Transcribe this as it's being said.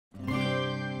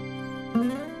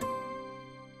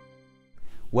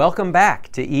Welcome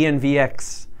back to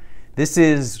ENVX. This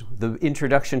is the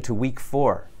introduction to week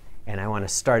 4, and I want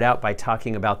to start out by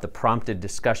talking about the prompted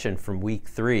discussion from week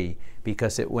 3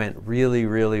 because it went really,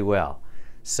 really well.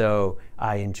 So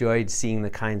I enjoyed seeing the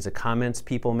kinds of comments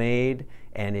people made,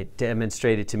 and it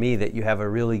demonstrated to me that you have a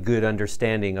really good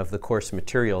understanding of the course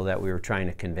material that we were trying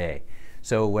to convey.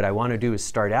 So what I want to do is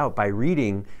start out by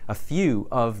reading a few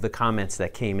of the comments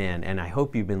that came in, and I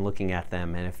hope you've been looking at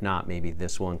them, and if not, maybe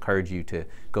this will encourage you to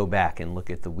go back and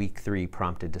look at the week 3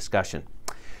 prompted discussion.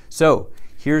 So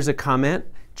here's a comment.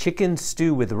 Chicken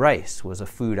stew with rice was a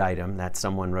food item that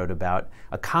someone wrote about.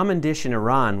 A common dish in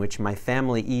Iran, which my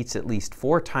family eats at least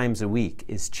 4 times a week,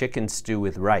 is chicken stew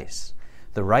with rice.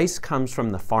 The rice comes from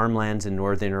the farmlands in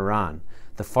northern Iran.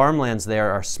 The farmlands there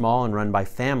are small and run by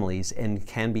families and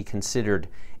can be considered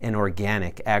an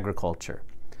organic agriculture.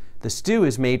 The stew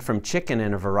is made from chicken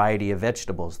and a variety of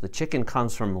vegetables. The chicken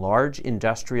comes from large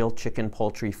industrial chicken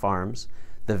poultry farms.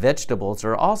 The vegetables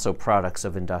are also products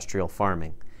of industrial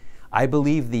farming. I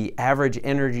believe the average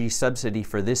energy subsidy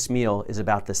for this meal is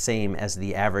about the same as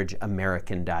the average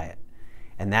American diet.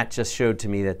 And that just showed to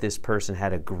me that this person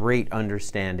had a great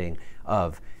understanding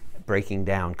of breaking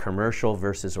down commercial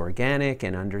versus organic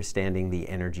and understanding the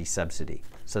energy subsidy.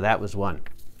 So that was one.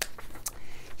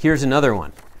 Here's another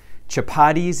one.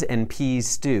 Chapatis and peas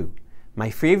stew. My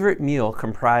favorite meal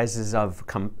comprises of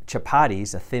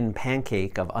chapatis, a thin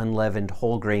pancake of unleavened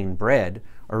whole grain bread,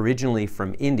 originally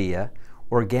from India,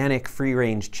 organic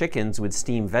free-range chickens with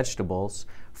steamed vegetables,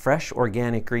 fresh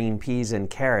organic green peas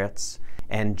and carrots,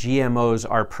 and GMOs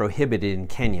are prohibited in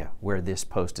Kenya, where this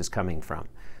post is coming from.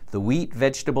 The wheat,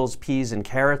 vegetables, peas, and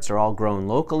carrots are all grown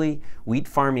locally. Wheat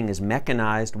farming is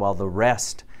mechanized, while the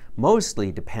rest mostly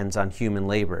depends on human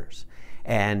laborers.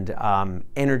 And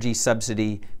energy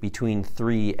subsidy between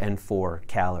 3 and 4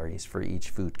 calories for each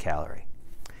food calorie.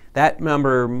 That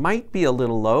number might be a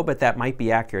little low, but that might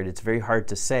be accurate. It's very hard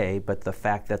to say, but the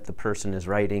fact that the person is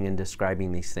writing and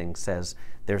describing these things says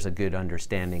there's a good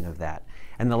understanding of that.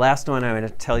 And the last one I'm going to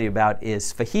tell you about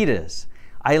is fajitas.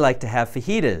 I like to have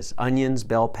fajitas, onions,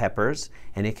 bell peppers,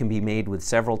 and it can be made with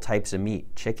several types of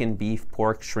meat, chicken, beef,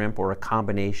 pork, shrimp, or a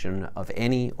combination of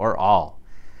any or all.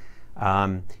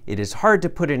 It is hard to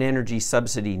put an energy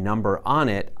subsidy number on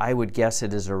it. I would guess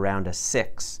it is around a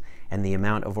 6, and the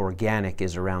amount of organic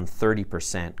is around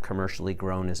 30%. Commercially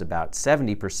grown is about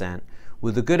 70%,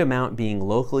 with a good amount being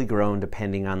locally grown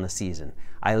depending on the season.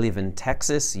 I live in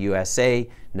Texas, USA,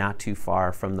 not too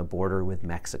far from the border with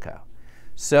Mexico.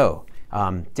 So,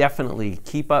 definitely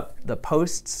keep up the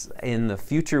posts in the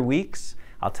future weeks.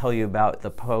 I'll tell you about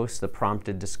the post, the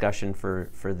prompted discussion for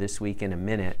this week in a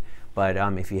minute. But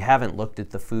if you haven't looked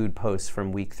at the food posts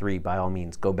from week 3, by all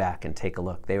means, go back and take a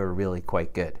look. They were really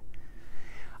quite good.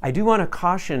 I do want to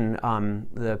caution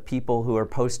the people who are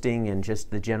posting and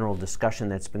just the general discussion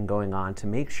that's been going on to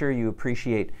make sure you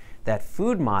appreciate that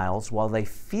food miles, while they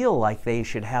feel like they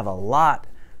should have a lot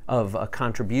of a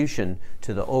contribution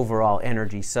to the overall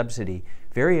energy subsidy,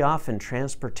 very often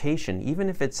transportation, even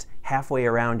if it's halfway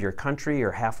around your country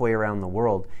or halfway around the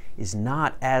world, is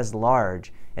not as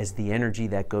large as the energy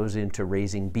that goes into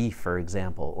raising beef, for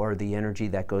example, or the energy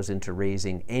that goes into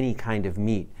raising any kind of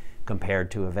meat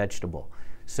compared to a vegetable.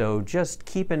 So just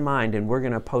keep in mind, and we're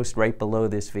going to post right below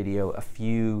this video a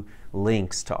few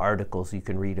links to articles you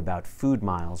can read about food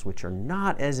miles, which are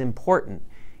not as important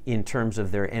in terms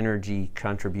of their energy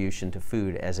contribution to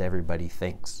food as everybody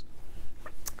thinks.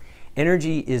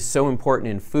 Energy is so important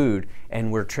in food,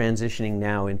 and we're transitioning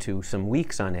now into some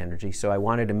weeks on energy, so I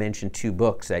wanted to mention 2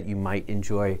 books that you might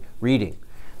enjoy reading.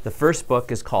 The first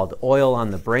book is called Oil on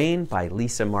the Brain by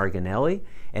Lisa Marginelli,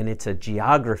 and it's a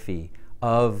geography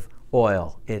of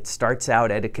oil. It starts out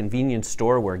at a convenience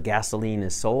store where gasoline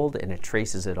is sold, and it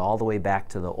traces it all the way back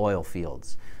to the oil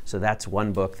fields. So that's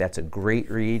one book. That's a great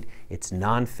read. It's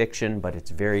nonfiction, but it's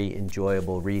very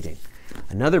enjoyable reading.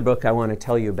 Another book I want to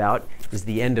tell you about is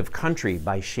The End of Country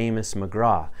by Seamus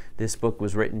McGraw. This book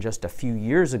was written just a few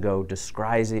years ago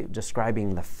describing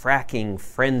the fracking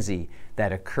frenzy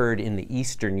that occurred in the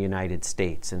eastern United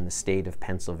States, in the state of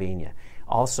Pennsylvania.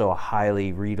 Also a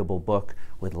highly readable book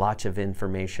with lots of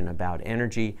information about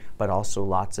energy, but also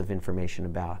lots of information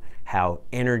about how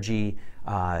energy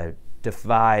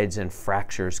divides and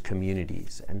fractures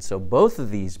communities. And so both of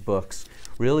these books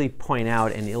really point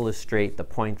out and illustrate the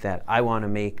point that I want to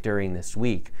make during this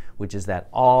week, which is that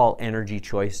all energy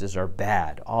choices are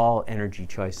bad. All energy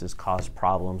choices cause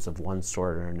problems of one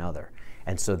sort or another.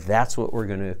 And so that's what we're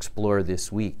going to explore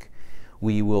this week.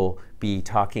 We will be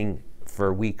talking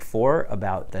for week 4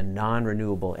 about the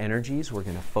non-renewable energies. We're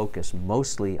going to focus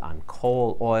mostly on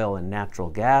coal, oil, and natural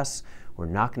gas. We're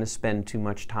not going to spend too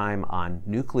much time on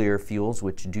nuclear fuels,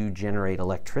 which do generate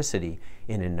electricity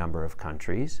in a number of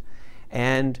countries.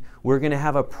 And we're going to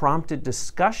have a prompted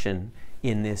discussion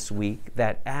in this week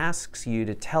that asks you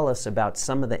to tell us about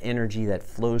some of the energy that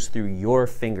flows through your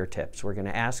fingertips. We're going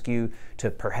to ask you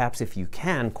to perhaps, if you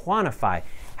can, quantify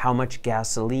how much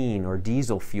gasoline or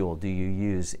diesel fuel do you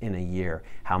use in a year,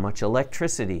 how much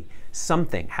electricity,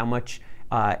 something, how much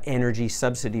energy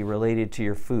subsidy related to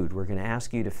your food. We're going to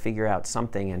ask you to figure out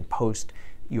something and post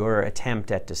your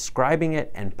attempt at describing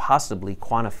it and possibly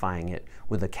quantifying it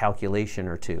with a calculation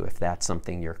or two, if that's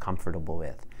something you're comfortable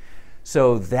with.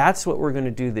 So that's what we're going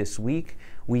to do this week.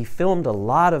 We filmed a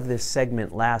lot of this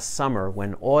segment last summer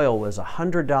when oil was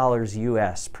 $100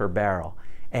 US per barrel.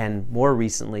 And more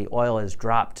recently, oil has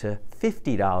dropped to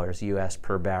 $50 US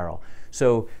per barrel.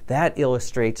 So that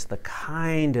illustrates the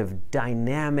kind of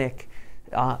dynamic,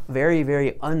 very,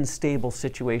 very unstable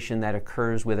situation that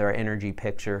occurs with our energy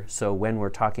picture. So when we're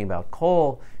talking about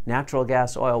coal, natural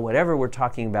gas, oil, whatever we're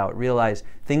talking about, realize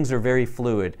things are very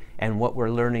fluid, and what we're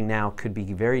learning now could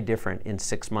be very different in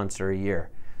 6 months or a year.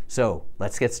 So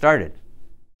let's get started.